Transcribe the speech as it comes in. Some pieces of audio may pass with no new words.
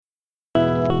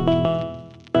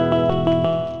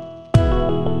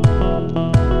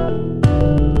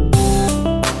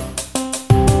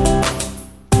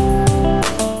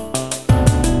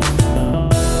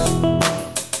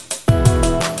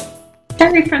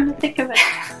sorry from the thick of it.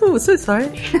 Oh, so sorry.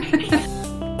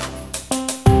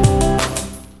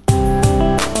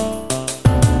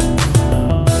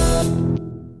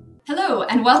 Hello,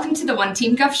 and welcome to the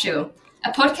OneTeamGov Show,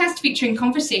 a podcast featuring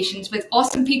conversations with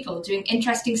awesome people doing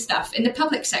interesting stuff in the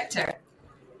public sector.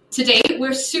 Today,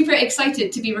 we're super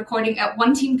excited to be recording at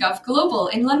OneTeamGov Global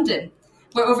in London,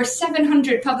 where over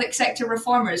 700 public sector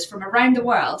reformers from around the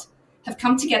world have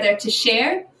come together to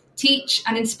share, teach,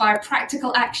 and inspire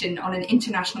practical action on an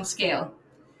international scale.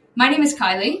 My name is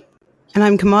Kylie. And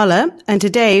I'm Kamala, and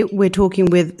today we're talking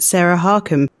with Sarah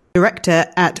Hurcombe,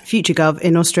 Director at FutureGov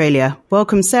in Australia.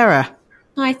 Welcome, Sarah.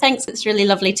 Hi, thanks. It's really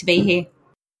lovely to be here.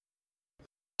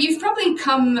 You've probably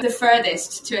come the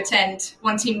furthest to attend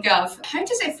OneTeamGov. How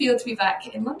does it feel to be back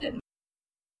in London?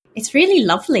 It's really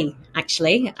lovely,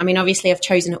 actually. I mean, obviously I've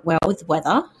chosen it well with the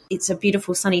weather. It's a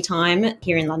beautiful sunny time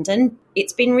here in London.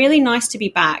 It's been really nice to be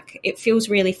back. It feels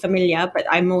really familiar, but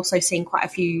I'm also seeing quite a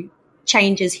few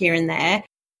changes here and there.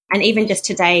 And even just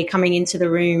today, coming into the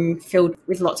room filled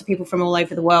with lots of people from all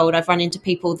over the world, I've run into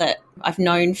people that I've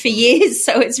known for years.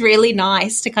 So it's really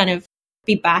nice to kind of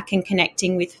be back and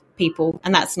connecting with people.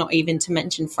 And that's not even to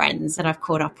mention friends that I've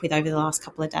caught up with over the last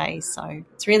couple of days. So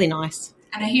it's really nice.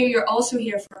 And I hear you're also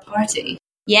here for a party.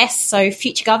 Yes, so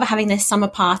FutureGov are having their summer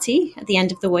party at the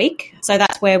end of the week. So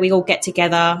that's where we all get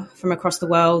together from across the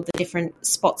world, the different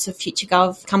spots of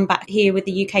FutureGov, come back here with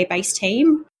the UK-based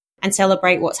team and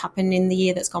celebrate what's happened in the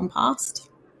year that's gone past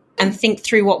and think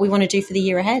through what we want to do for the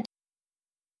year ahead.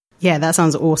 Yeah, that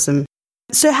sounds awesome.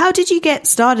 So how did you get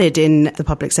started in the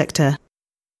public sector?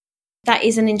 That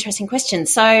is an interesting question.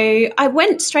 So I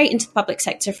went straight into the public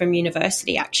sector from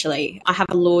university, actually. I have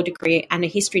a law degree and a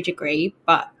history degree,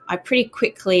 but I pretty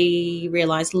quickly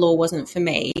realised law wasn't for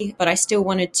me, but I still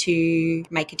wanted to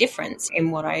make a difference in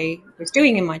what I was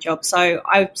doing in my job. So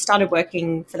I started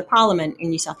working for the Parliament in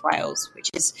New South Wales,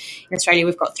 which is, in Australia,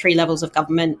 we've got 3 levels of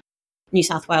government. New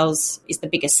South Wales is the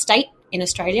biggest state in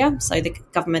Australia, so the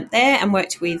government there, and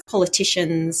worked with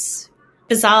politicians.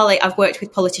 Bizarrely, I've worked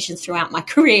with politicians throughout my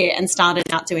career and started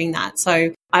out doing that.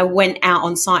 So I went out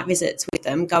on site visits with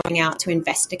them, going out to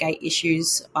investigate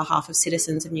issues on behalf of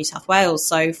citizens of New South Wales.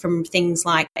 So from things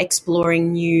like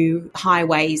exploring new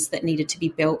highways that needed to be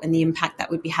built and the impact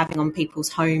that would be having on people's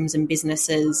homes and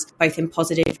businesses, both in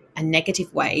positive and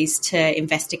negative ways, to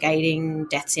investigating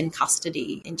deaths in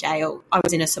custody in jail. I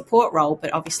was in a support role,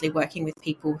 but obviously working with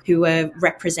people who were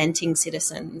representing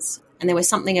citizens. And there was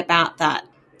something about that,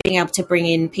 being able to bring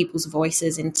in people's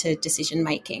voices into decision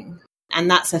making. And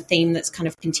that's a theme that's kind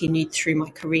of continued through my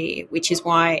career, which is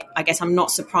why I guess I'm not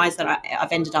surprised that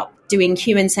I've ended up doing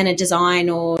human-centered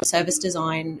design or service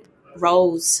design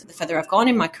roles the further I've gone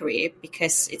in my career,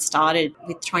 because it started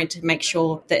with trying to make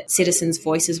sure that citizens'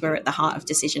 voices were at the heart of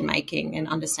decision making and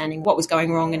understanding what was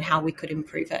going wrong and how we could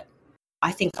improve it.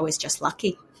 I think I was just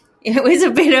lucky. It was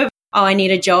a bit of, I need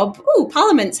a job. Oh,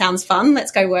 Parliament sounds fun.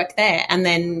 Let's go work there. And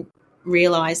then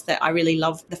realised that I really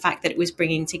loved the fact that it was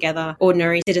bringing together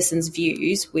ordinary citizens'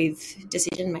 views with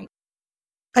decision making.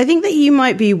 I think that you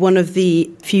might be one of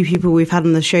the few people we've had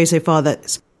on the show so far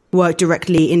that's worked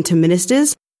directly into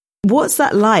ministers. What's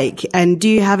that like? And do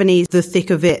you have any the thick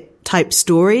of it type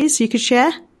stories you could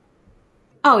share?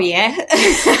 Oh, yeah.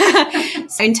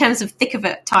 So in terms of thick of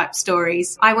it type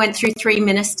stories, I went through 3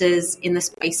 ministers in the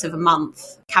space of a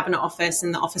month, Cabinet Office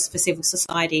and the Office for Civil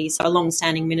Society. So a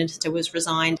long-standing minister was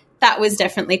resigned. That was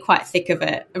definitely quite thick of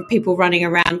it. And people running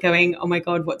around going, oh my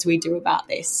God, what do we do about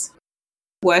this?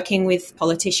 Working with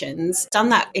politicians, done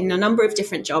that in a number of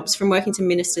different jobs, from working to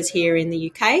ministers here in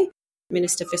the UK,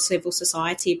 Minister for Civil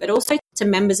Society, but also to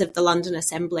members of the London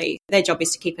Assembly. Their job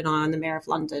is to keep an eye on the Mayor of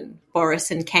London, Boris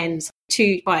and Ken,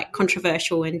 2 quite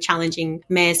controversial and challenging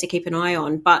mayors to keep an eye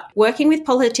on. But working with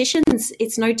politicians,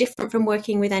 it's no different from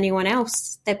working with anyone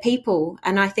else. They're people.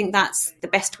 And I think that's the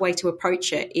best way to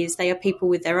approach it, is they are people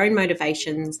with their own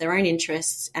motivations, their own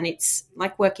interests. And it's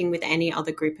like working with any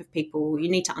other group of people. You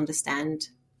need to understand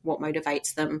what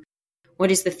motivates them. What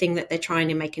is the thing that they're trying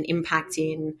to make an impact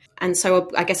in? And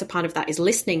so I guess a part of that is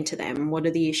listening to them. What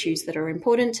are the issues that are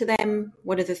important to them?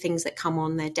 What are the things that come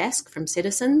on their desk from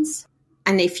citizens?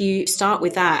 And if you start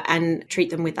with that and treat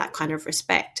them with that kind of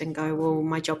respect and go, well,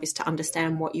 my job is to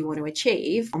understand what you want to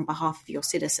achieve on behalf of your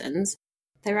citizens,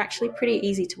 they're actually pretty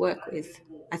easy to work with.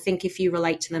 I think if you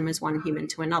relate to them as one human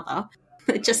to another,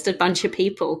 just a bunch of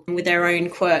people with their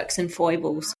own quirks and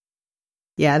foibles.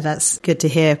 Yeah, that's good to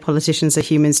hear. Politicians are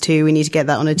humans too. We need to get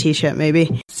that on a t-shirt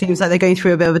maybe. Seems like they're going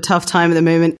through a bit of a tough time at the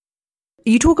moment.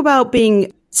 You talk about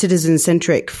being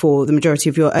citizen-centric for the majority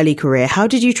of your early career. How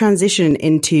did you transition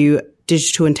into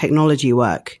digital and technology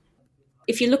work?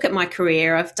 If you look at my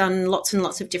career, I've done lots and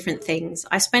lots of different things.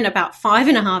 I spent about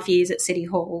 5.5 years at City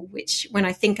Hall, which when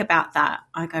I think about that,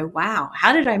 I go, wow,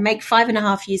 how did I make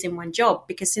 5.5 years in one job?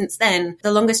 Because since then,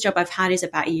 the longest job I've had is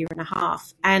about 1.5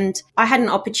 years. And I had an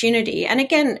opportunity. And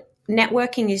again,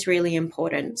 networking is really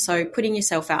important. So putting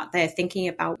yourself out there, thinking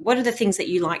about what are the things that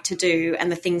you like to do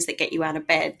and the things that get you out of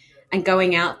bed, and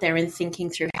going out there and thinking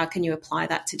through how can you apply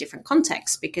that to different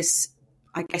contexts, because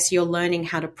I guess you're learning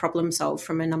how to problem solve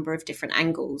from a number of different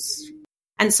angles.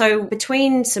 And so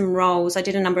between some roles, I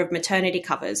did a number of maternity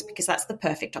covers because that's the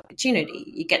perfect opportunity.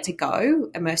 You get to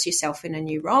go, immerse yourself in a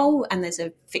new role, and there's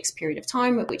a fixed period of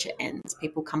time at which it ends.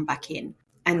 People come back in.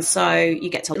 And so you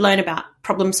get to learn about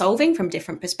problem solving from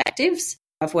different perspectives.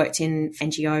 I've worked in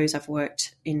NGOs, I've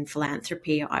worked in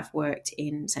philanthropy, I've worked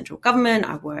in central government,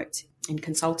 I've worked in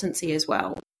consultancy as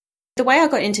well. The way I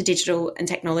got into digital and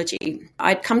technology,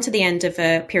 I'd come to the end of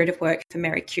a period of work for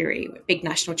Marie Curie, a big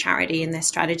national charity, and their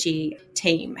strategy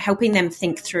team, helping them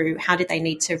think through how did they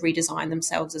need to redesign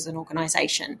themselves as an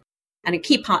organisation. And a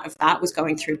key part of that was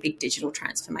going through big digital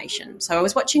transformation. So I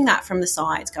was watching that from the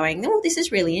sides going, oh, this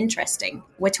is really interesting.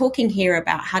 We're talking here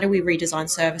about how do we redesign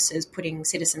services, putting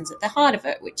citizens at the heart of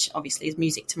it, which obviously is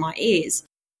music to my ears.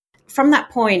 From that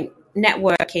point,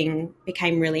 networking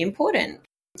became really important.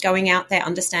 Going out there,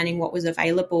 understanding what was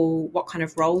available, what kind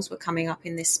of roles were coming up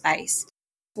in this space.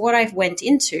 What I went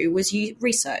into was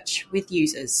research with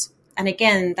users. And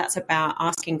again, that's about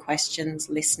asking questions,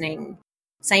 listening.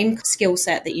 Same skill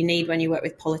set that you need when you work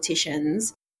with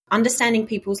politicians, understanding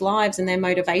people's lives and their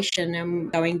motivation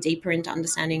and going deeper into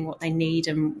understanding what they need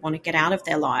and want to get out of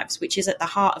their lives, which is at the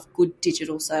heart of good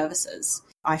digital services.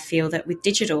 I feel that with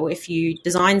digital, if you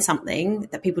design something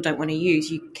that people don't want to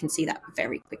use, you can see that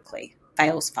very quickly.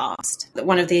 Fails fast. But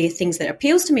one of the things that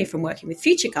appeals to me from working with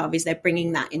FutureGov is they're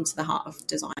bringing that into the heart of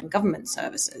design government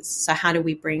services. So how do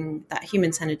we bring that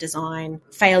human-centered design,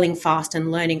 failing fast and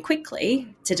learning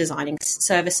quickly, to designing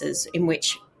services in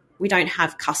which we don't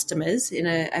have customers in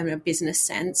a business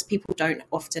sense. People don't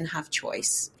often have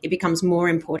choice. It becomes more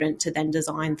important to then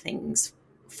design things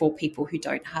for people who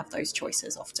don't have those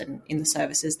choices often in the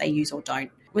services they use or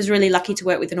don't. I was really lucky to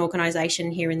work with an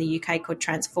organisation here in the UK called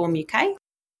Transform UK,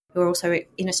 who are also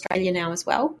in Australia now as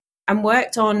well, and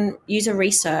worked on user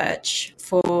research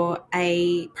for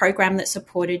a program that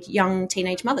supported young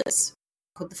teenage mothers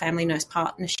called the Family Nurse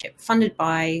Partnership, funded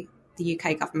by the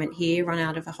UK government here, run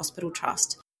out of a hospital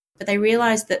trust. But they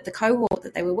realised that the cohort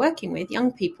that they were working with,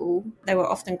 young people, they were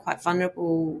often quite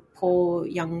vulnerable, poor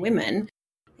young women.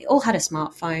 They all had a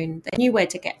smartphone. They knew where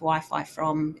to get Wi-Fi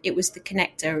from. It was the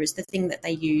connector, it was the thing that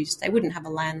they used. They wouldn't have a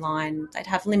landline. They'd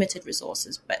have limited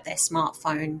resources, but their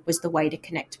smartphone was the way to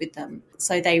connect with them.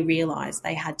 So they realised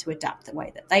they had to adapt the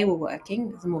way that they were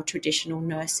working, the more traditional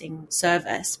nursing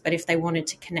service. But if they wanted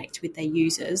to connect with their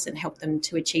users and help them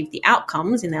to achieve the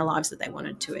outcomes in their lives that they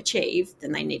wanted to achieve,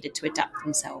 then they needed to adapt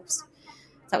themselves.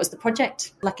 That was the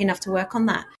project. Lucky enough to work on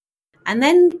that. And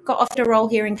then got offered a role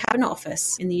here in Cabinet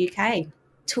Office in the UK.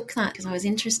 Took that because I was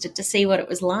interested to see what it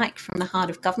was like from the heart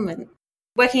of government.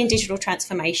 Working in digital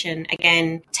transformation,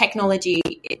 again, technology,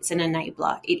 it's an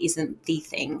enabler. It isn't the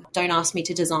thing. Don't ask me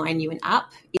to design you an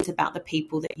app. It's about the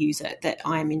people that use it that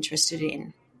I'm interested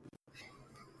in.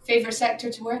 Favourite sector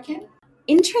to work in?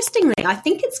 Interestingly, I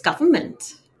think it's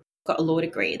government. Got a law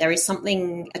degree. There is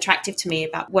something attractive to me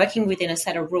about working within a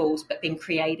set of rules but being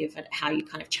creative at how you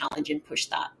kind of challenge and push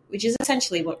that, which is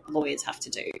essentially what lawyers have to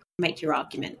do, make your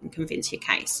argument and convince your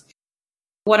case.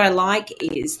 What I like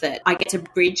is that I get to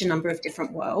bridge a number of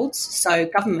different worlds. So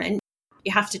government,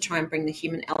 you have to try and bring the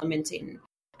human element in,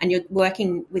 and you're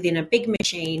working within a big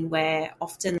machine where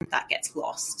often that gets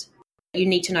lost. You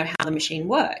need to know how the machine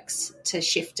works to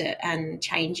shift it and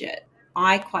change it.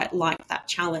 I quite like that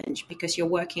challenge because you're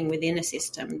working within a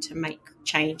system to make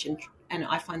change, and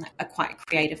I find that a quite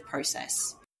creative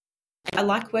process. I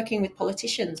like working with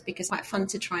politicians because it's quite fun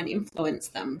to try and influence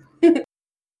them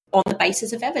on the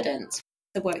basis of evidence.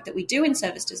 The work that we do in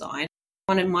service design,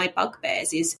 one of my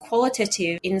bugbears is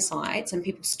qualitative insights, and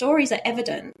people's stories are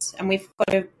evidence, and we've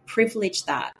got to privilege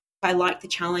that. I like the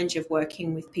challenge of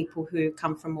working with people who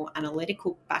come from more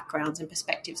analytical backgrounds and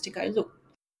perspectives to go, look,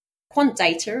 quant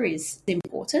data is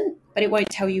important, but it won't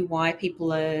tell you why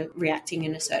people are reacting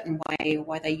in a certain way or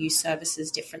why they use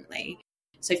services differently.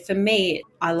 So for me,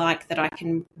 I like that I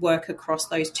can work across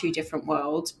those two different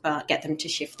worlds, but get them to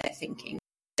shift their thinking.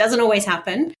 Doesn't always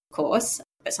happen, of course,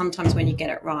 but sometimes when you get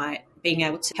it right, being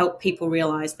able to help people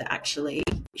realise that actually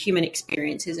human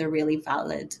experience is a really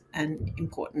valid and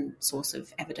important source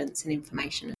of evidence and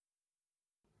information.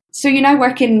 So you now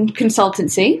work in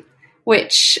consultancy,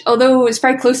 which, although it's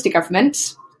very close to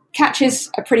government, catches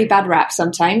a pretty bad rap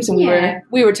sometimes. And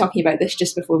we were talking about this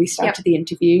just before we started the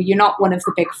interview. You're not one of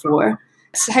the big four.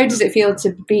 So how does it feel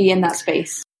to be in that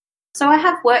space? So I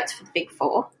have worked for the Big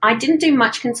Four. I didn't do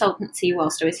much consultancy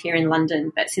whilst I was here in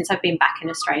London, but since I've been back in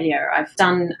Australia, I've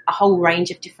done a whole range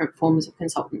of different forms of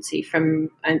consultancy, from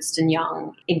Ernst &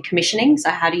 Young in commissioning. So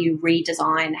how do you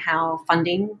redesign how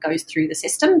funding goes through the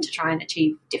system to try and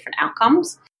achieve different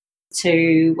outcomes,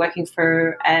 to working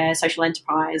for a social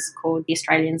enterprise called the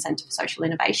Australian Centre for Social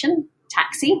Innovation.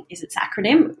 TAXI is its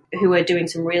acronym, who are doing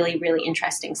some really, really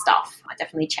interesting stuff. I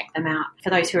definitely check them out for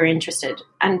those who are interested.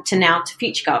 And to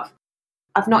FutureGov.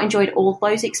 I've not enjoyed all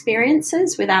those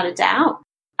experiences, without a doubt.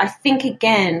 I think,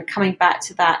 again, coming back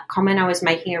to that comment I was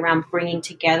making around bringing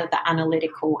together the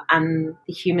analytical and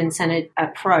the human-centered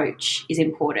approach is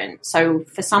important. So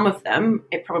for some of them,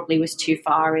 it probably was too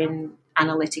far in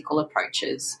analytical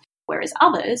approaches, whereas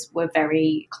others were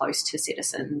very close to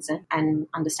citizens and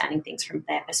understanding things from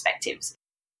their perspectives.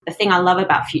 The thing I love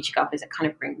about FutureGov is it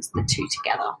kind of brings the two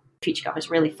together. FutureGov is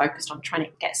really focused on trying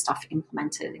to get stuff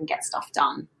implemented and get stuff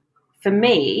done. For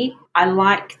me, I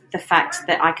like the fact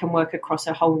that I can work across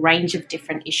a whole range of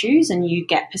different issues, and you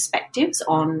get perspectives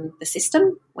on the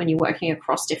system when you're working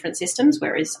across different systems,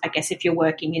 whereas I guess if you're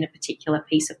working in a particular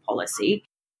piece of policy,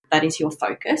 that is your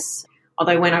focus.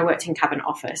 Although when I worked in Cabinet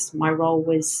Office, my role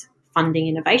was funding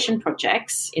innovation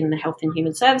projects in the health and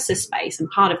human services space,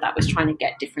 and part of that was trying to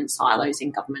get different silos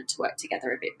in government to work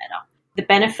together a bit better. The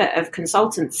benefit of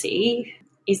consultancy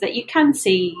is that you can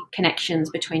see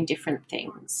connections between different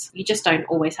things. You just don't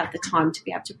always have the time to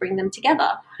be able to bring them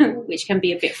together, which can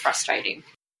be a bit frustrating.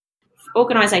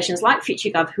 Organisations like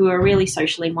FutureGov, who are really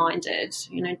socially minded,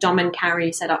 Dom and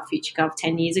Carrie set up FutureGov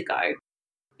 10 years ago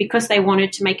because they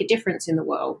wanted to make a difference in the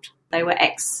world. They were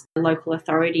ex-local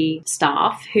authority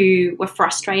staff who were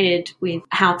frustrated with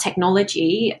how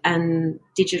technology and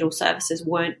digital services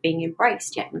weren't being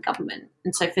embraced yet in government.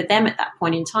 And so for them at that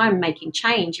point in time, making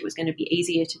change, it was going to be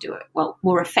easier to do it, well,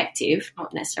 more effective,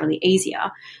 not necessarily easier,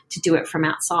 to do it from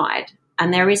outside.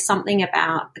 And there is something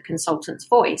about the consultant's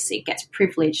voice. It gets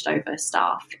privileged over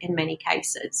staff in many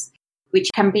cases, which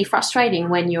can be frustrating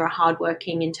when you're a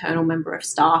hardworking internal member of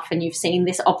staff and you've seen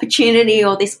this opportunity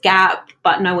or this gap,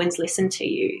 but no one's listened to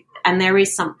you. And there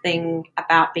is something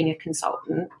about being a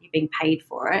consultant, you're being paid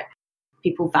for it.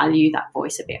 People value that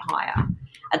voice a bit higher.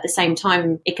 At the same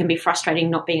time, it can be frustrating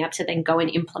not being able to then go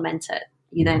and implement it.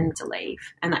 You then need to leave,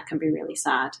 and that can be really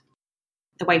sad.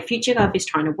 The way FutureGov is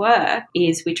trying to work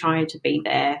is we try to be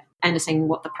there, understanding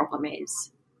what the problem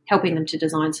is, helping them to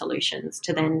design solutions,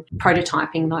 to then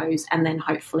prototyping those, and then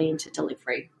hopefully into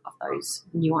delivery of those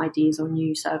new ideas or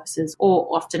new services, or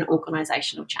often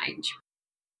organisational change.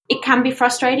 It can be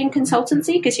frustrating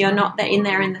consultancy because you're not in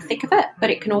there in the thick of it, but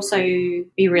it can also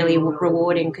be really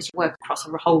rewarding because you work across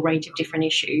a whole range of different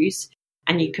issues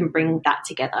and you can bring that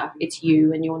together. It's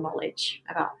you and your knowledge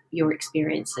about your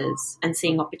experiences and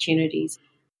seeing opportunities.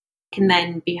 Can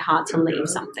then be hard to leave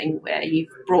something where you've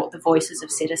brought the voices of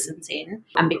citizens in,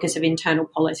 and because of internal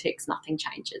politics, nothing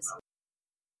changes.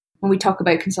 When we talk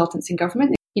about consultants in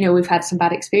government, we've had some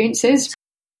bad experiences.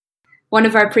 One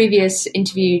of our previous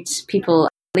interviewed people,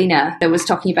 Lena, that was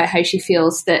talking about how she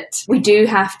feels that we do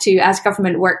have to, as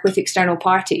government, work with external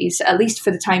parties, at least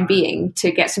for the time being,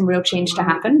 to get some real change to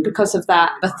happen because of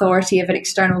that authority of an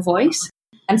external voice.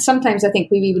 And sometimes I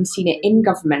think we've even seen it in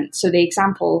government. So the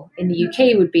example in the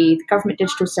UK would be the Government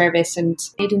Digital Service and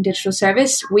Canadian Digital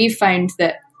Service. We've found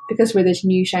that because we're this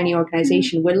new shiny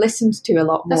organisation, we're listened to a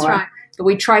lot more. That's right. But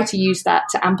we try to use that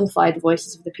to amplify the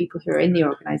voices of the people who are in the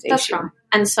organisation. That's right.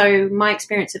 And so my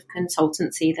experience of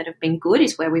consultancy that have been good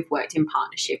is where we've worked in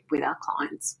partnership with our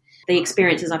clients. The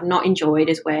experiences I've not enjoyed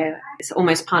is where it's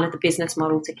almost part of the business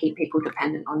model to keep people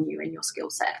dependent on you and your skill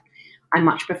set. I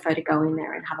much prefer to go in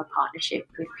there and have a partnership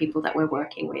with people that we're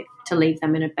working with to leave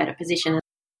them in a better position.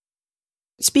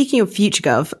 Speaking of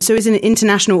FutureGov, so it's an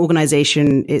international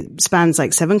organisation. It spans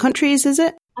like 7 countries, is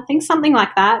it? I think something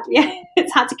like that. Yeah,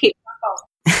 it's hard to keep.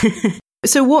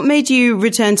 So what made you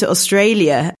return to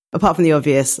Australia, apart from the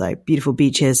obvious, like beautiful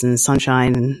beaches and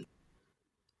sunshine? And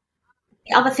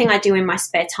the other thing I do in my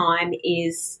spare time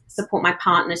is support my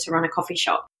partner to run a coffee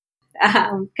shop.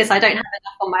 Because I don't have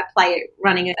enough on my plate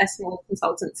running a small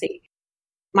consultancy.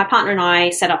 My partner and I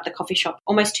set up the coffee shop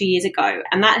almost 2 years ago,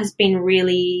 and that has been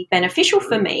really beneficial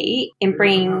for me in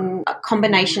bringing a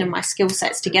combination of my skill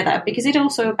sets together, because it's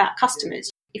also about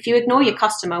customers. If you ignore your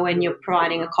customer when you're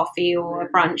providing a coffee or a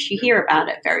brunch, you hear about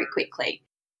it very quickly.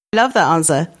 I love that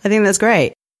answer. I think that's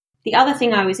great. The other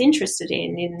thing I was interested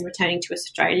in returning to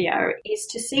Australia is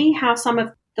to see how some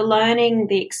of the learning,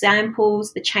 the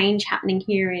examples, the change happening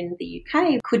here in the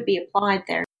UK could be applied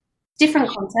there. Different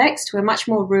context. We're much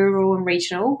more rural and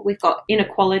regional. We've got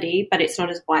inequality, but it's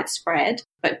not as widespread,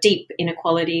 but deep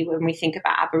inequality when we think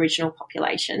about Aboriginal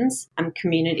populations and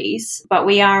communities. But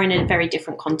we are in a very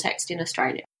different context in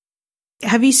Australia.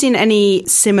 Have you seen any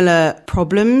similar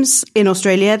problems in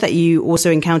Australia that you also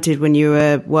encountered when you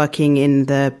were working in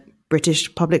the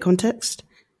British public context?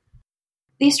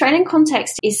 The Australian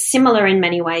context is similar in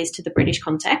many ways to the British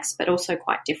context, but also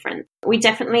quite different. We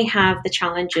definitely have the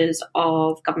challenges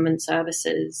of government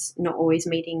services not always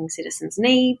meeting citizens'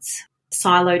 needs,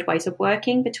 siloed ways of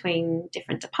working between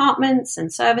different departments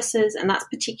and services, and that's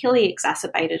particularly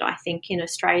exacerbated, I think, in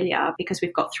Australia because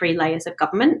we've got 3 layers of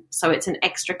government, so it's an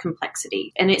extra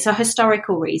complexity. And it's a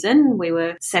historical reason. We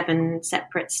were 7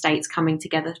 separate states coming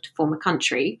together to form a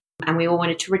country, and we all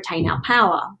wanted to retain our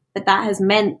power. But that has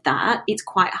meant that it's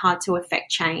quite hard to affect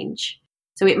change.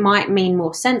 So it might mean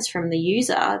more sense from the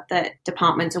user that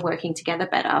departments are working together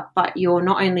better, but you're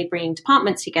not only bringing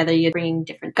departments together, you're bringing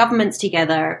different governments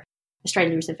together.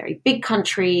 Australia is a very big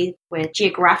country. We're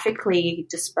geographically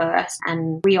dispersed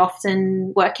and we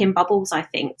often work in bubbles, I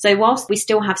think. So whilst we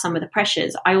still have some of the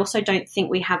pressures, I also don't think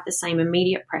we have the same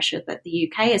immediate pressure that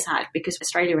the UK has had because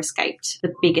Australia escaped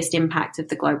the biggest impact of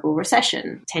the global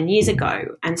recession 10 years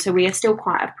ago. And so we are still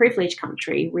quite a privileged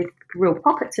country with real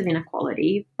pockets of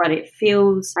inequality, but it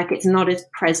feels like it's not as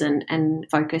present and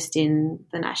focused in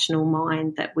the national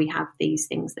mind that we have these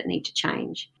things that need to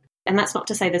change. And that's not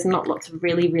to say there's not lots of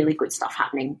really, really good stuff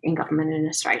happening in government in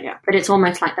Australia, but it's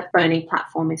almost like the burning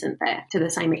platform isn't there to the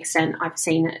same extent I've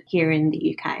seen it here in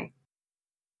the UK.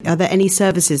 Are there any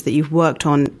services that you've worked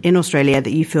on in Australia that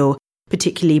you feel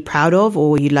particularly proud of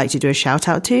or you'd like to do a shout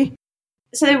out to?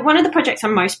 So one of the projects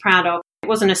I'm most proud of, it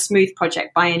wasn't a smooth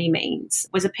project by any means,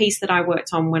 was a piece that I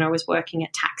worked on when I was working at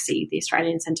TAXI, the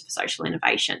Australian Centre for Social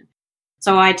Innovation.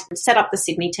 So I'd set up the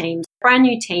Sydney team, brand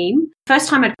new team. First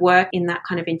time I'd worked in that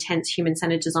kind of intense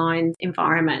human-centred design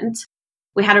environment.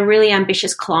 We had a really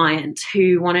ambitious client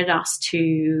who wanted us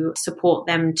to support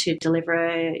them to deliver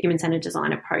a human-centred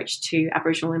design approach to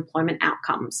Aboriginal employment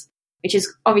outcomes, which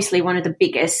is obviously one of the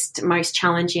biggest, most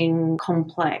challenging,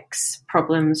 complex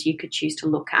problems you could choose to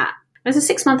look at. It was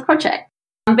a 6-month project.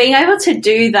 Being able to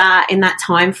do that in that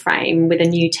time frame with a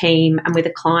new team and with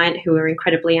a client who are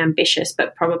incredibly ambitious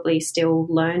but probably still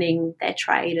learning their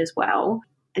trade as well,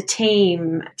 the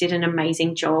team did an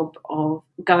amazing job of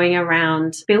going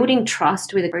around building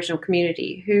trust with the Aboriginal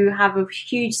community who have a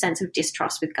huge sense of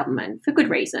distrust with government for good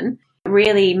reason,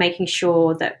 really making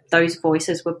sure that those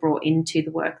voices were brought into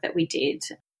the work that we did.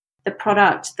 The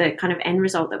product, the kind of end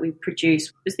result that we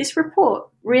produced was this report,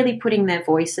 really putting their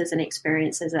voices and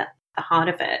experiences at the heart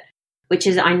of it, which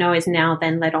is I know is now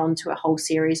then led on to a whole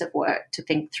series of work to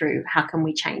think through how can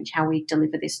we change how we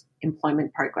deliver this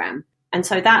employment program. And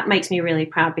so that makes me really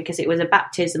proud because it was a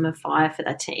baptism of fire for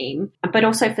the team, but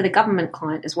also for the government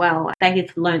client as well. They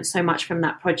have learned so much from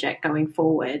that project going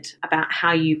forward about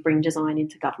how you bring design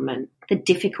into government, the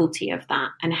difficulty of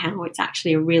that and how it's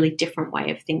actually a really different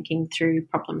way of thinking through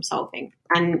problem solving.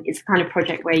 And it's the kind of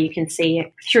project where you can see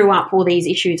it threw up all these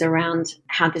issues around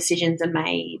how decisions are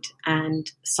made and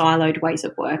siloed ways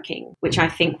of working, which I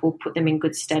think will put them in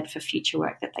good stead for future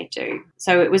work that they do.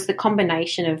 So it was the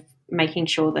combination of making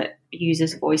sure that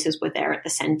users' voices were there at the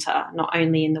centre, not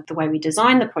only in the way we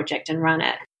design the project and run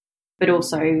it, but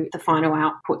also the final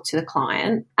output to the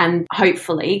client and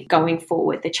hopefully going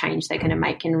forward the change they're going to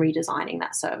make in redesigning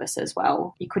that service as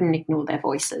well. You couldn't ignore their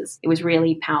voices. It was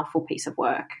really a powerful piece of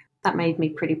work. That made me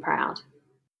pretty proud.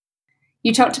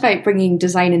 You talked about bringing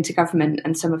design into government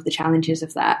and some of the challenges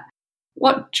of that.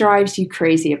 What drives you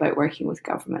crazy about working with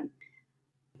government?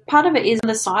 Part of it is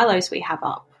the silos we have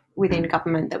up within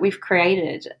government that we've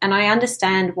created. And I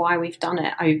understand why we've done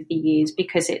it over the years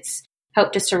because it's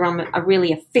helped us to run a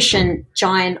really efficient,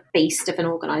 giant beast of an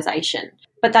organisation.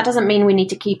 But that doesn't mean we need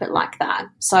to keep it like that.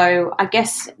 So I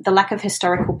guess the lack of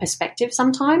historical perspective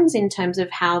sometimes in terms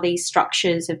of how these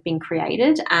structures have been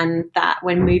created and that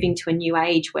when moving to a new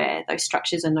age where those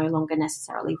structures are no longer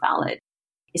necessarily valid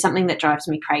is something that drives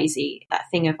me crazy. That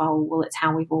thing of, oh, well, it's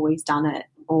how we've always done it.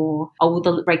 Or, oh, well,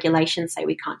 the regulations say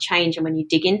we can't change. And when you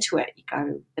dig into it, you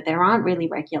go, but there aren't really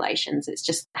regulations. It's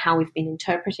just how we've been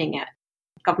interpreting it.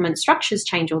 Government structures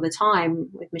change all the time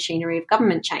with machinery of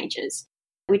government changes.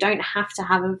 We don't have to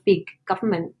have a big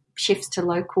government. Shifts to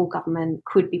local government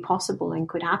could be possible and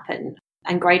could happen.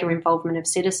 And greater involvement of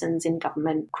citizens in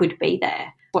government could be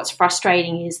there. What's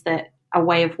frustrating is that a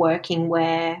way of working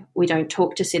where we don't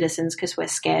talk to citizens because we're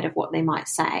scared of what they might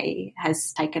say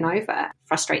has taken over.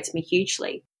 Frustrates me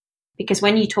hugely. Because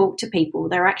when you talk to people,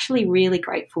 they're actually really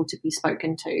grateful to be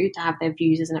spoken to have their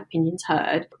views and opinions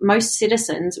heard. Most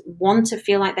citizens want to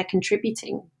feel like they're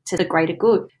contributing to the greater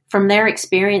good. From their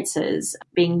experiences,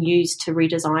 being used to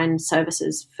redesign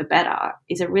services for better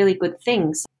is a really good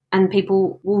thing. And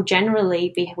people will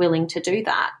generally be willing to do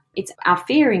that. It's our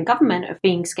fear in government of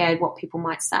being scared what people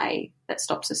might say that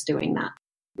stops us doing that.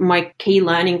 My key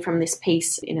learning from this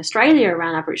piece in Australia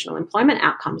around Aboriginal employment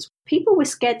outcomes, people were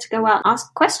scared to go out and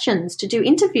ask questions, to do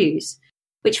interviews,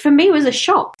 which for me was a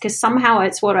shock because somehow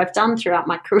it's what I've done throughout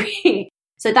my career.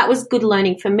 So that was good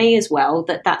learning for me as well,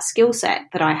 that skill set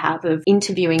that I have of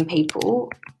interviewing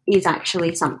people is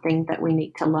actually something that we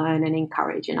need to learn and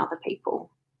encourage in other people.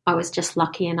 I was just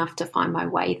lucky enough to find my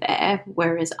way there,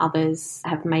 whereas others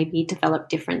have maybe developed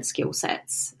different skill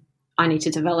sets. I need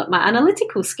to develop my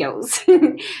analytical skills,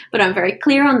 but I'm very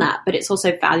clear on that. But it's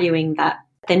also valuing that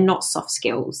they're not soft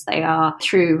skills. They are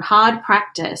through hard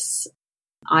practice.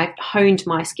 I've honed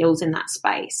my skills in that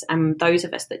space, and those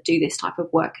of us that do this type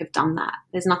of work have done that.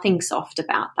 There's nothing soft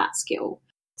about that skill.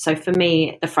 So for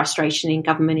me, the frustration in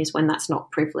government is when that's not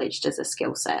privileged as a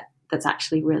skill set that's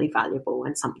actually really valuable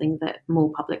and something that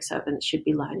more public servants should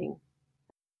be learning.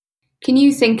 Can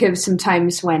you think of some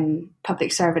times when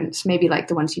public servants, maybe like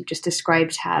the ones you've just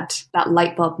described, had that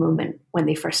light bulb moment when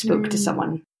they first spoke to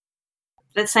someone?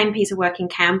 The same piece of work in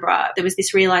Canberra, there was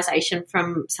this realisation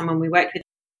from someone we worked with.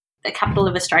 The capital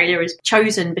of Australia is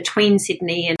chosen between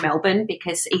Sydney and Melbourne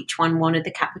because each one wanted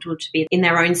the capital to be in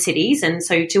their own cities. And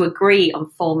so to agree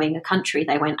on forming a country,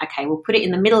 they went, okay, we'll put it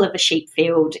in the middle of a sheep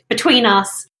field between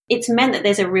us. It's meant that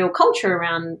there's a real culture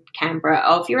around Canberra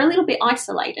of you're a little bit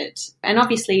isolated. And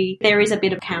obviously there is a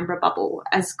bit of Canberra bubble,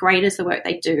 as great as the work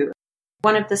they do.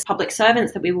 One of the public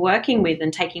servants that we were working with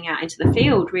and taking out into the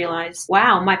field realised,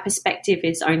 wow, my perspective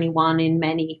is only one in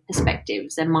many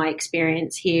perspectives. And my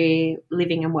experience here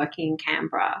living and working in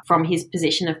Canberra from his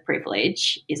position of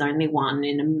privilege is only one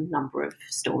in a number of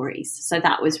stories. So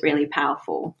that was really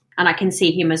powerful. And I can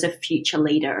see him as a future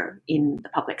leader in the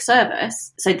public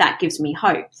service. So that gives me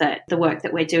hope that the work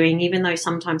that we're doing, even though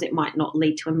sometimes it might not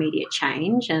lead to immediate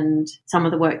change and some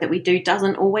of the work that we do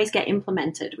doesn't always get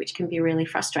implemented, which can be really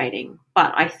frustrating.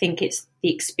 But I think it's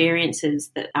the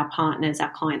experiences that our partners, our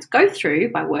clients go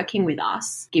through by working with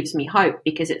us gives me hope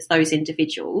because it's those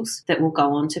individuals that will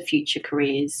go on to future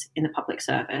careers in the public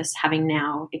service, having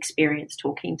now experience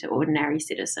talking to ordinary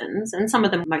citizens and some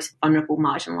of the most vulnerable,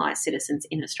 marginalised citizens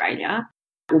in Australia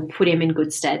will put him in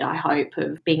good stead, I hope,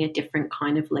 of being a different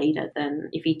kind of leader than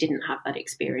if he didn't have that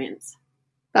experience.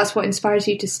 That's what inspires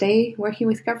you to stay working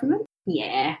with government?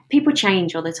 Yeah, people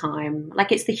change all the time.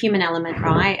 Like it's the human element,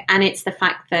 right? And it's the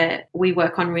fact that we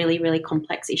work on really, really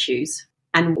complex issues.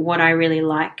 And what I really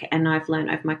like, and I've learned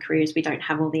over my career, is we don't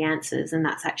have all the answers. And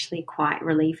that's actually quite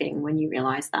relieving when you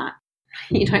realise that.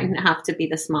 You don't have to be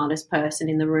the smartest person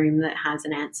in the room that has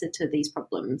an answer to these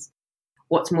problems.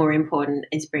 What's more important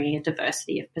is bringing a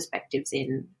diversity of perspectives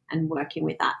in and working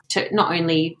with that to not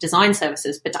only design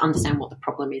services, but to understand what the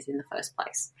problem is in the first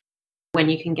place. When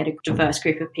you can get a diverse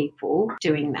group of people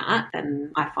doing that,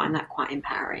 then I find that quite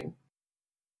empowering.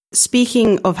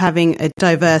 Speaking of having a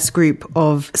diverse group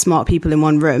of smart people in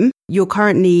one room, you're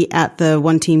currently at the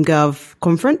OneTeamGov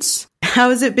conference. How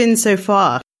has it been so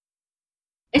far?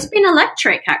 It's been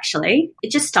electric, actually. It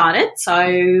just started,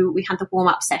 so we had the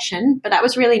warm-up session, but that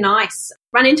was really nice.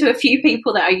 Run into a few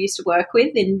people that I used to work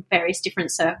with in various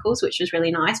different circles, which was really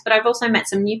nice, but I've also met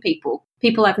some new people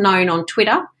I've known on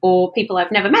Twitter or people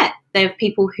I've never met. There are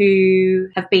people who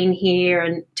have been here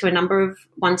and to a number of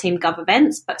OneTeamGov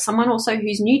events, but someone also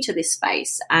who's new to this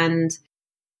space and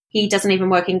he doesn't even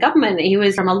work in government. He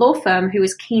was from a law firm who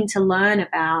was keen to learn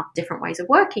about different ways of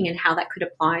working and how that could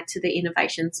apply to the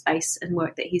innovation space and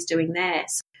work that he's doing there.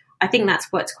 So I think that's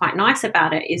what's quite nice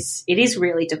about it is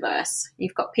really diverse.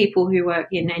 You've got people who work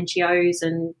in NGOs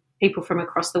and people from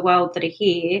across the world that are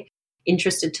here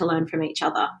interested to learn from each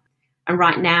other. And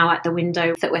right now at the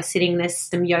window that we're sitting, there's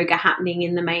some yoga happening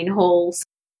in the main halls.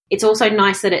 It's also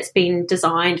nice that it's been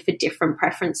designed for different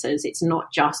preferences. It's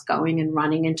not just going and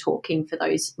running and talking for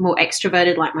those more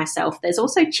extroverted like myself. There's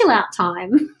also chill out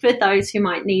time for those who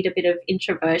might need a bit of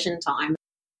introversion time.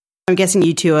 I'm guessing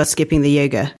you two are skipping the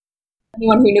yoga.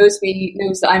 Anyone who knows me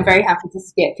knows that I'm very happy to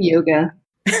skip yoga.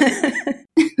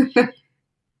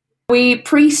 We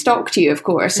pre-stalked you, of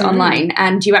course, online,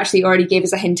 and you actually already gave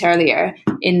us a hint earlier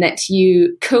in that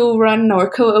you co-run or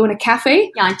co-own a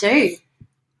cafe. Yeah, I do.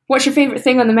 What's your favourite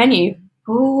thing on the menu?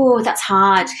 Oh, that's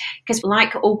hard because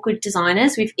like all good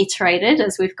designers, we've iterated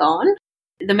as we've gone.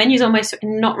 The menu's almost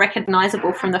not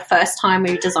recognisable from the first time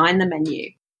we designed the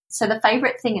menu. So the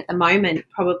favourite thing at the moment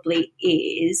probably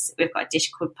is we've got a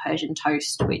dish called Persian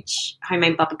toast, which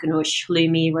homemade baba ganoush,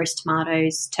 halloumi, roast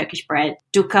tomatoes, Turkish bread,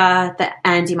 dukkha that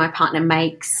Andy, my partner,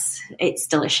 makes. It's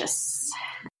delicious.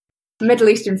 Middle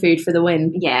Eastern food for the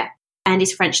win. Yeah.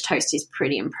 Andy's French toast is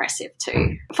pretty impressive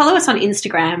too. Follow us on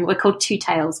Instagram. We're called Two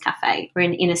Tails Cafe. We're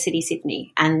in inner city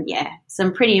Sydney. And yeah,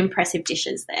 some pretty impressive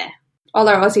dishes there. All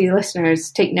our Aussie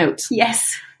listeners, take notes.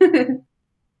 Yes.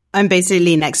 I'm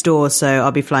basically next door, so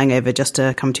I'll be flying over just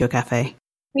to come to your cafe.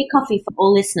 Free coffee for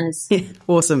all listeners.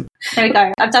 Awesome. There we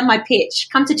go. I've done my pitch.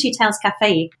 Come to Two Tails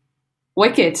Cafe.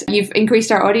 Wicked. You've increased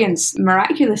our audience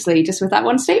miraculously just with that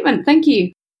one statement. Thank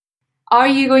you. Are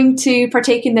you going to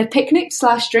partake in the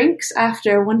picnic/drinks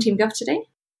after OneTeamGov today?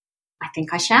 I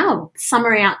think I shall.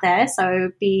 Summer out there, so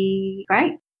it'd be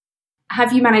great.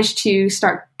 Have you managed to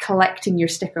start collecting your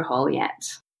sticker haul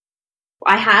yet?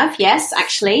 I have, yes,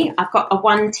 actually. I've got a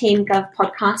OneTeamGov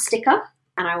podcast sticker,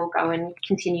 and I will go and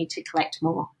continue to collect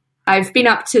more. I've been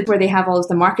up to where they have all of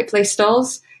the marketplace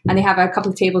stalls, and they have a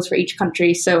couple of tables for each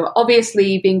country. So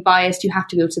obviously, being biased, you have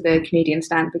to go to the Canadian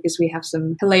stand because we have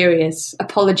some hilarious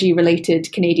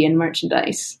apology-related Canadian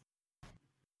merchandise.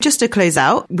 Just to close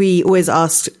out, we always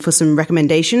ask for some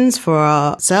recommendations for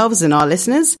ourselves and our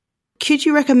listeners. Could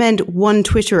you recommend one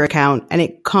Twitter account, and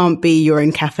it can't be your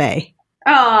own cafe?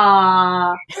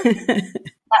 Ah,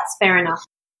 that's fair enough.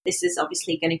 This is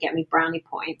obviously going to get me brownie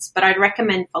points, but I'd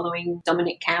recommend following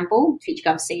Dominic Campbell,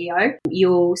 FutureGov CEO.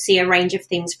 You'll see a range of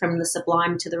things from the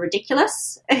sublime to the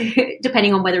ridiculous,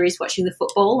 depending on whether he's watching the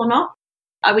football or not.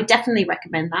 I would definitely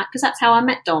recommend that because that's how I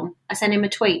met Dom. I sent him a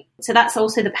tweet. So that's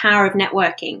also the power of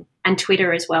networking and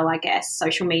Twitter as well, I guess,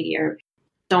 social media.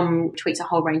 Dom tweets a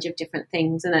whole range of different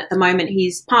things. And at the moment,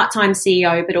 he's part-time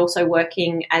CEO, but also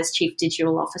working as Chief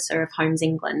Digital Officer of Homes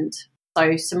England.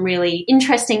 So some really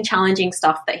interesting, challenging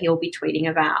stuff that he'll be tweeting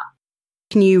about.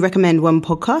 Can you recommend one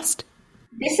podcast?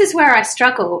 This is where I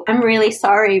struggle. I'm really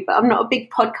sorry, but I'm not a big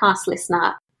podcast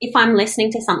listener. If I'm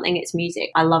listening to something, it's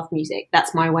music. I love music.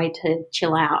 That's my way to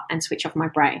chill out and switch off my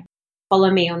brain. Follow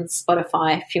me on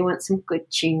Spotify if you want some good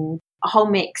tunes. A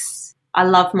whole mix. I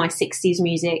love my 60s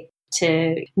music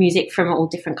to music from all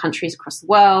different countries across the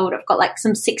world. I've got like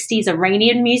some 60s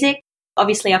Iranian music.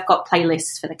 Obviously, I've got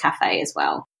playlists for the cafe as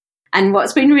well. And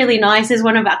what's been really nice is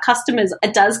one of our customers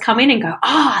does come in and go,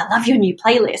 I love your new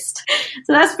playlist.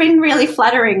 So that's been really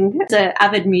flattering as an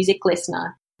avid music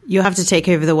listener. You'll have to take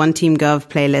over the OneTeamGov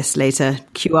playlist later,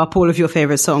 queue up all of your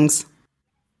favourite songs.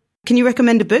 Can you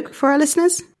recommend a book for our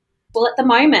listeners? Well, at the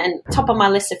moment, top on my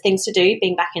list of things to do,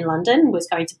 being back in London, was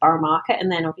going to Borough Market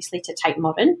and then obviously to Tate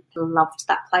Modern. Loved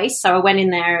that place. So I went in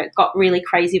there, got really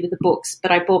crazy with the books,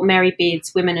 but I bought Mary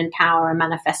Beard's Women in Power and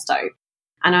Manifesto,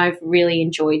 and I've really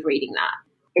enjoyed reading that.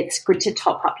 It's good to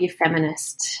top up your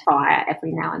feminist fire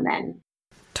every now and then.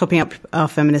 Topping up our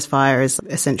feminist fire is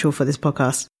essential for this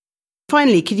podcast.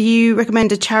 Finally, could you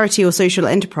recommend a charity or social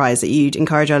enterprise that you'd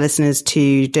encourage our listeners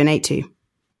to donate to?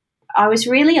 I was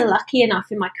really lucky enough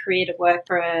in my career to work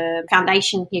for a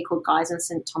foundation here called Guy's and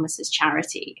St Thomas's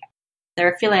Charity.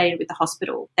 They're affiliated with the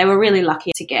hospital. They were really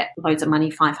lucky to get loads of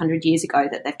money 500 years ago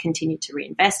that they've continued to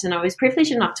reinvest. And I was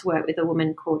privileged enough to work with a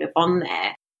woman called Yvonne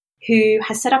there who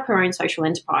has set up her own social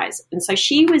enterprise. And so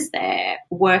she was there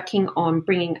working on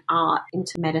bringing art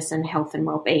into medicine, health and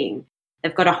wellbeing.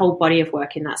 They've got a whole body of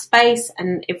work in that space.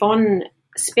 And Yvonne,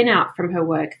 spin out from her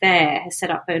work there, has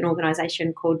set up an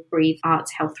organisation called Breathe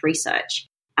Arts Health Research.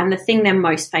 And the thing they're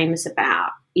most famous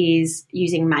about is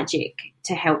using magic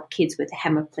to help kids with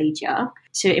hemiplegia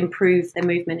to improve their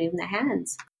movement in their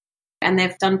hands. And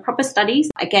they've done proper studies.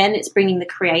 Again, it's bringing the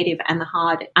creative and the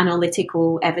hard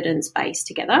analytical evidence base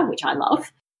together, which I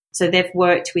love. So they've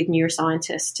worked with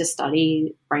neuroscientists to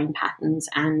study brain patterns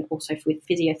and also with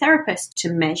physiotherapists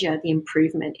to measure the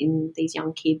improvement in these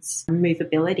young kids'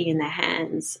 movability in their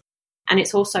hands. And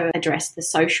it's also addressed the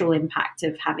social impact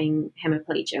of having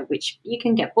hemiplegia, which you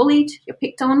can get bullied, you're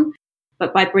picked on,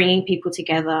 but by bringing people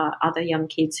together, other young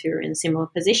kids who are in a similar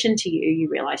position to you, you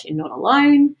realise you're not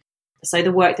alone. So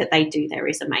the work that they do there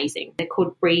is amazing. They're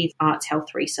called Breathe Arts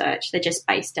Health Research. They're just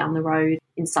based down the road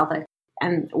in Southwark.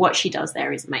 And what she does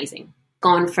there is amazing.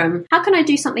 Gone from how can I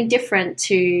do something different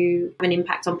to have an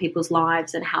impact on people's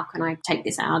lives and how can I take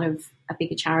this out of a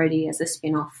bigger charity as a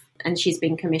spin-off. And she's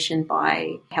been commissioned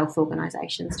by health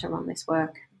organisations to run this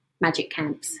work, magic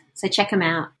camps. So check them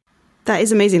out. That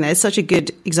is amazing. That is such a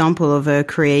good example of a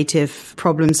creative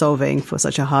problem solving for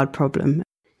such a hard problem.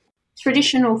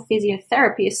 Traditional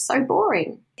physiotherapy is so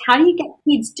boring. How do you get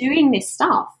kids doing this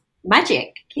stuff?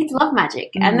 magic. Kids love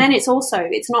magic. And then it's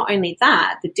not only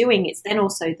that, the doing, it's then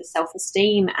also the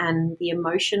self-esteem and the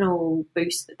emotional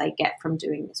boost that they get from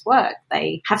doing this work.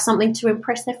 They have something to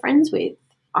impress their friends with.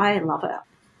 I love it.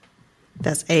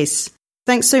 That's ace.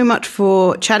 Thanks so much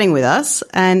for chatting with us,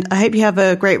 and I hope you have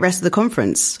a great rest of the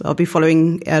conference. I'll be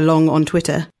following along on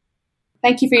Twitter.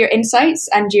 Thank you for your insights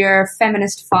and your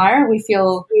feminist fire. We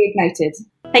feel reignited.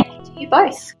 Thank you to you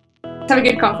both. Have a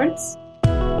good conference.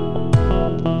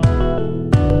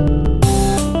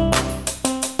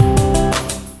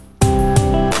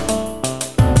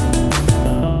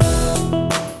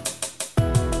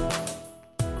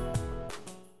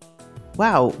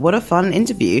 Wow, what a fun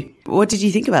interview. What did you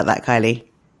think about that, Kylie?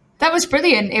 That was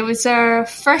brilliant. It was our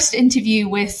first interview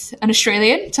with an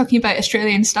Australian, talking about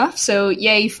Australian stuff. So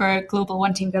yay for Global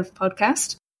OneTeamGov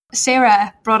podcast.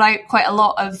 Sarah brought out quite a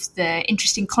lot of the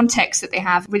interesting context that they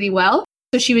have really well.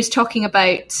 So she was talking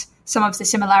about some of the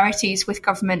similarities with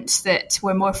governments that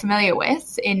we're more familiar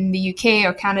with in the UK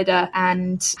or Canada,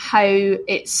 and how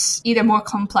it's either more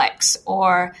complex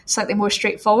or slightly more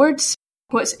straightforward.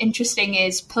 What's interesting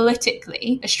is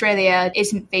politically, Australia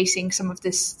isn't facing some of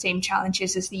the same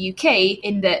challenges as the UK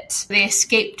in that they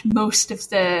escaped most of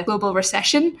the global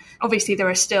recession. Obviously, there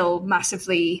are still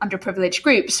massively underprivileged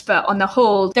groups, but on the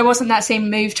whole, there wasn't that same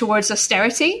move towards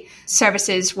austerity.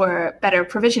 Services were better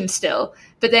provisioned still.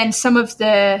 But then some of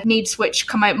the needs which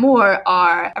come out more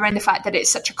are around the fact that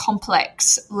it's such a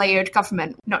complex, layered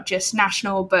government, not just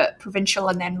national, but provincial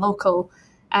and then local,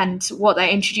 and what that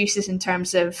introduces in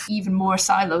terms of even more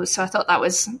silos. So I thought that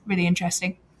was really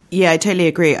interesting. Yeah, I totally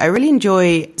agree. I really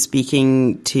enjoy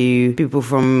speaking to people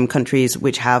from countries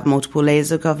which have multiple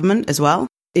layers of government as well.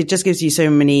 It just gives you so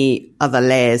many other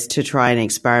layers to try and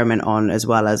experiment on, as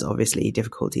well as obviously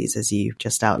difficulties, as you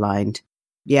just outlined.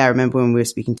 Yeah, I remember when we were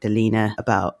speaking to Lena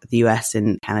about the US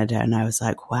and Canada, and I was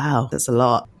like, wow, that's a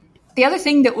lot. The other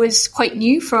thing that was quite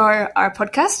new for our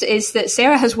podcast is that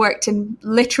Sarah has worked in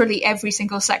literally every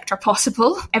single sector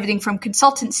possible. Everything from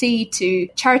consultancy to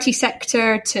charity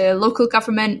sector to local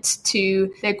government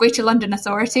to the Greater London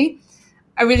Authority.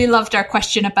 I really loved our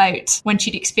question about when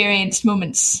she'd experienced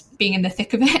moments being in the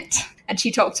thick of it. And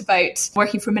she talked about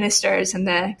working for ministers and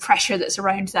the pressure that's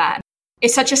around that.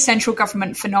 It's such a central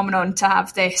government phenomenon to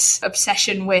have this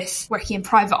obsession with working in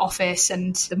private office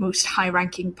and the most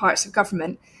high-ranking parts of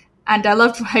government. And I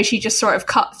loved how she just sort of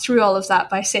cut through all of that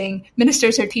by saying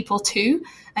ministers are people too.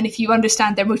 And if you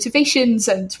understand their motivations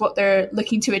and what they're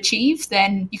looking to achieve,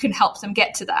 then you can help them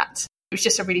get to that. It was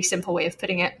just a really simple way of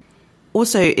putting it.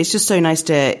 Also, it's just so nice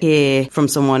to hear from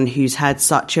someone who's had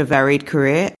such a varied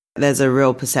career. There's a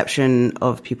real perception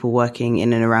of people working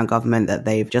in and around government that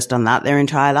they've just done that their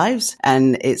entire lives.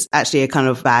 And it's actually a kind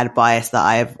of bad bias that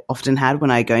I've often had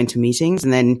when I go into meetings.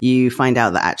 And then you find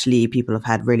out that actually people have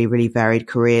had really, really varied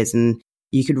careers. And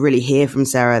you could really hear from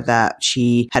Sarah that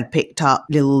she had picked up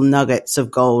little nuggets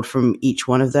of gold from each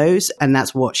one of those. And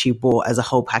that's what she brought as a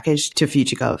whole package to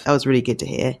FutureGov. That was really good to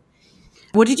hear.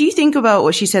 What did you think about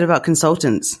what she said about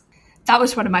consultants? That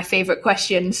was one of my favourite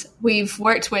questions. We've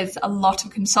worked with a lot of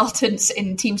consultants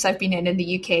in teams I've been in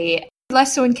the UK,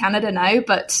 less so in Canada now,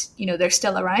 but they're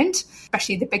still around.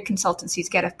 Especially the big consultancies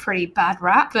get a pretty bad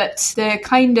rap. But the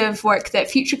kind of work that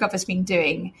FutureGov has been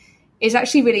doing is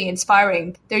actually really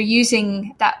inspiring. They're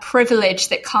using that privilege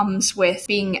that comes with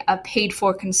being a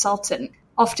paid-for consultant.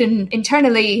 Often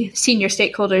internally, senior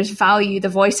stakeholders value the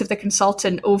voice of the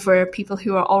consultant over people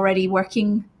who are already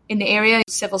working in the area,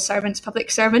 civil servants,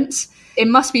 public servants. It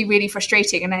must be really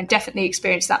frustrating, and I definitely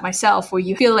experienced that myself, where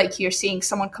you feel like you're seeing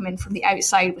someone come in from the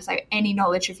outside without any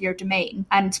knowledge of your domain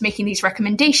and making these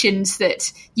recommendations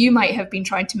that you might have been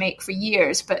trying to make for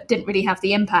years but didn't really have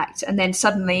the impact. And then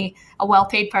suddenly a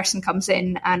well-paid person comes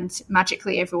in and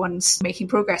magically everyone's making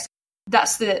progress.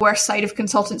 That's the worst side of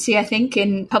consultancy, I think,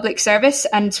 in public service.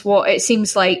 And what it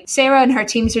seems like Sarah and her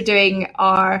teams are doing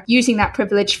are using that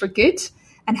privilege for good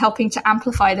and helping to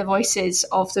amplify the voices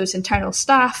of those internal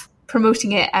staff,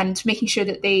 promoting it and making sure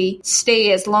that they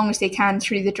stay as long as they can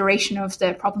through the duration of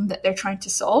the problem that they're trying to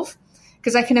solve.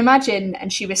 Because I can imagine,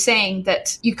 and she was saying,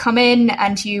 that you come in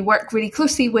and you work really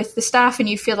closely with the staff and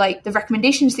you feel like the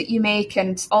recommendations that you make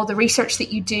and all the research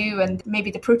that you do and maybe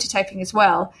the prototyping as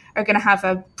well are going to have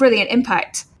a brilliant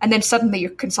impact. And then suddenly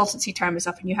your consultancy term is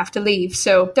up and you have to leave.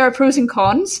 So there are pros and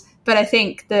cons. But I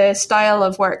think the style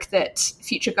of work that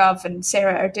FutureGov and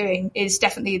Sarah are doing is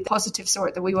definitely the positive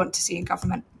sort that we want to see in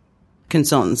government.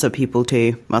 Consultants are people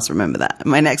too. Must remember that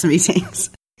in my next meetings.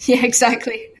 Yeah,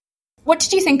 exactly. What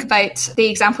did you think about the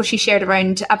example she shared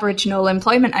around Aboriginal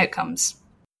employment outcomes?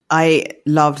 I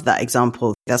loved that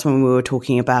example. That's when we were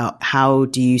talking about how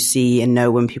do you see and know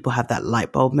when people have that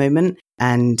light bulb moment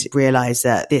and realize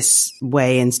that this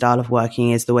way and style of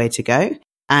working is the way to go.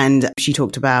 And she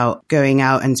talked about going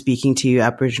out and speaking to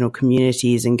Aboriginal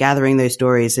communities and gathering those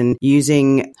stories and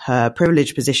using her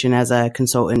privileged position as a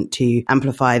consultant to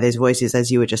amplify those voices, as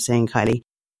you were just saying, Kylie.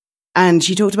 And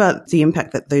she talked about the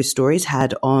impact that those stories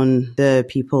had on the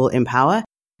people in power.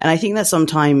 And I think that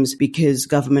sometimes because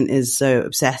government is so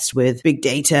obsessed with big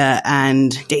data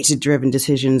and data-driven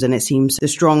decisions, and it seems the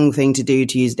strong thing to do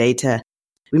to use data,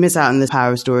 we miss out on the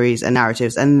power of stories and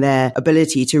narratives and their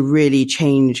ability to really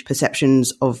change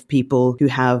perceptions of people who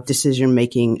have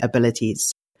decision-making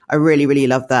abilities. I really, really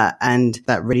love that. And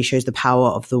that really shows the power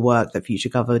of the work that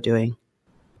FutureGov are doing.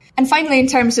 And finally, in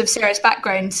terms of Sarah's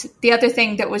background, the other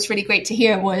thing that was really great to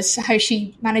hear was how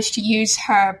she managed to use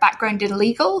her background in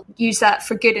legal, use that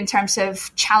for good in terms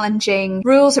of challenging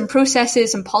rules and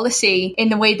processes and policy in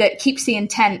the way that keeps the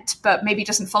intent, but maybe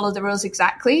doesn't follow the rules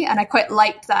exactly. And I quite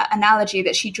liked that analogy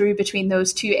that she drew between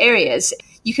those two areas.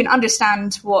 You can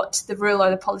understand what the rule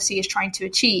or the policy is trying to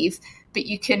achieve, but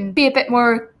you can be a bit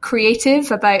more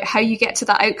creative about how you get to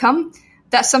that outcome.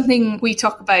 That's something we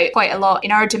talk about quite a lot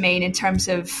in our domain in terms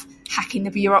of hacking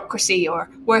the bureaucracy or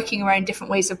working around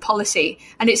different ways of policy.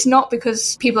 And it's not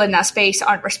because people in that space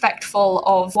aren't respectful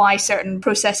of why certain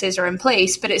processes are in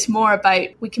place, but it's more about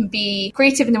we can be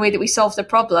creative in the way that we solve the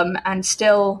problem and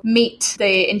still meet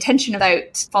the intention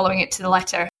without following it to the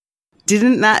letter.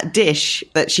 Didn't that dish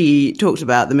that she talked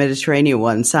about, the Mediterranean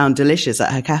one, sound delicious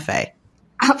at her cafe?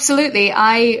 Absolutely.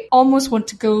 I almost want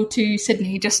to go to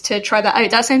Sydney just to try that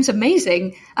out. That sounds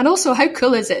amazing. And also, how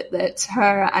cool is it that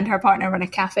her and her partner run a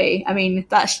cafe? I mean,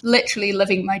 that's literally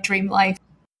living my dream life.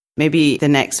 Maybe the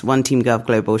next OneTeamGov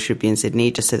Global should be in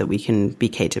Sydney just so that we can be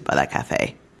catered by that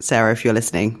cafe. Sarah, if you're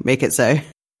listening, make it so.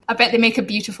 I bet they make a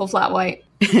beautiful flat white.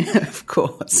 Of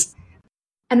course.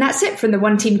 And that's it from the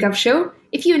OneTeamGov show.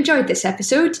 If you enjoyed this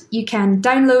episode, you can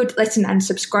download, listen and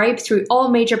subscribe through all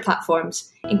major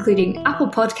platforms, including Apple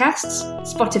Podcasts,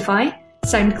 Spotify,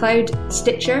 SoundCloud,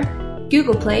 Stitcher,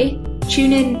 Google Play,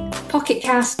 TuneIn, Pocket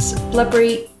Casts,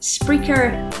 Blubbery,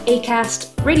 Spreaker,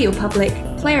 Acast, Radio Public,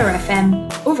 Player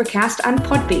FM, Overcast and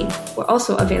Podbean. We're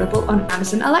also available on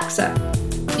Amazon Alexa.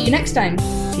 See you next time.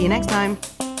 See you next time.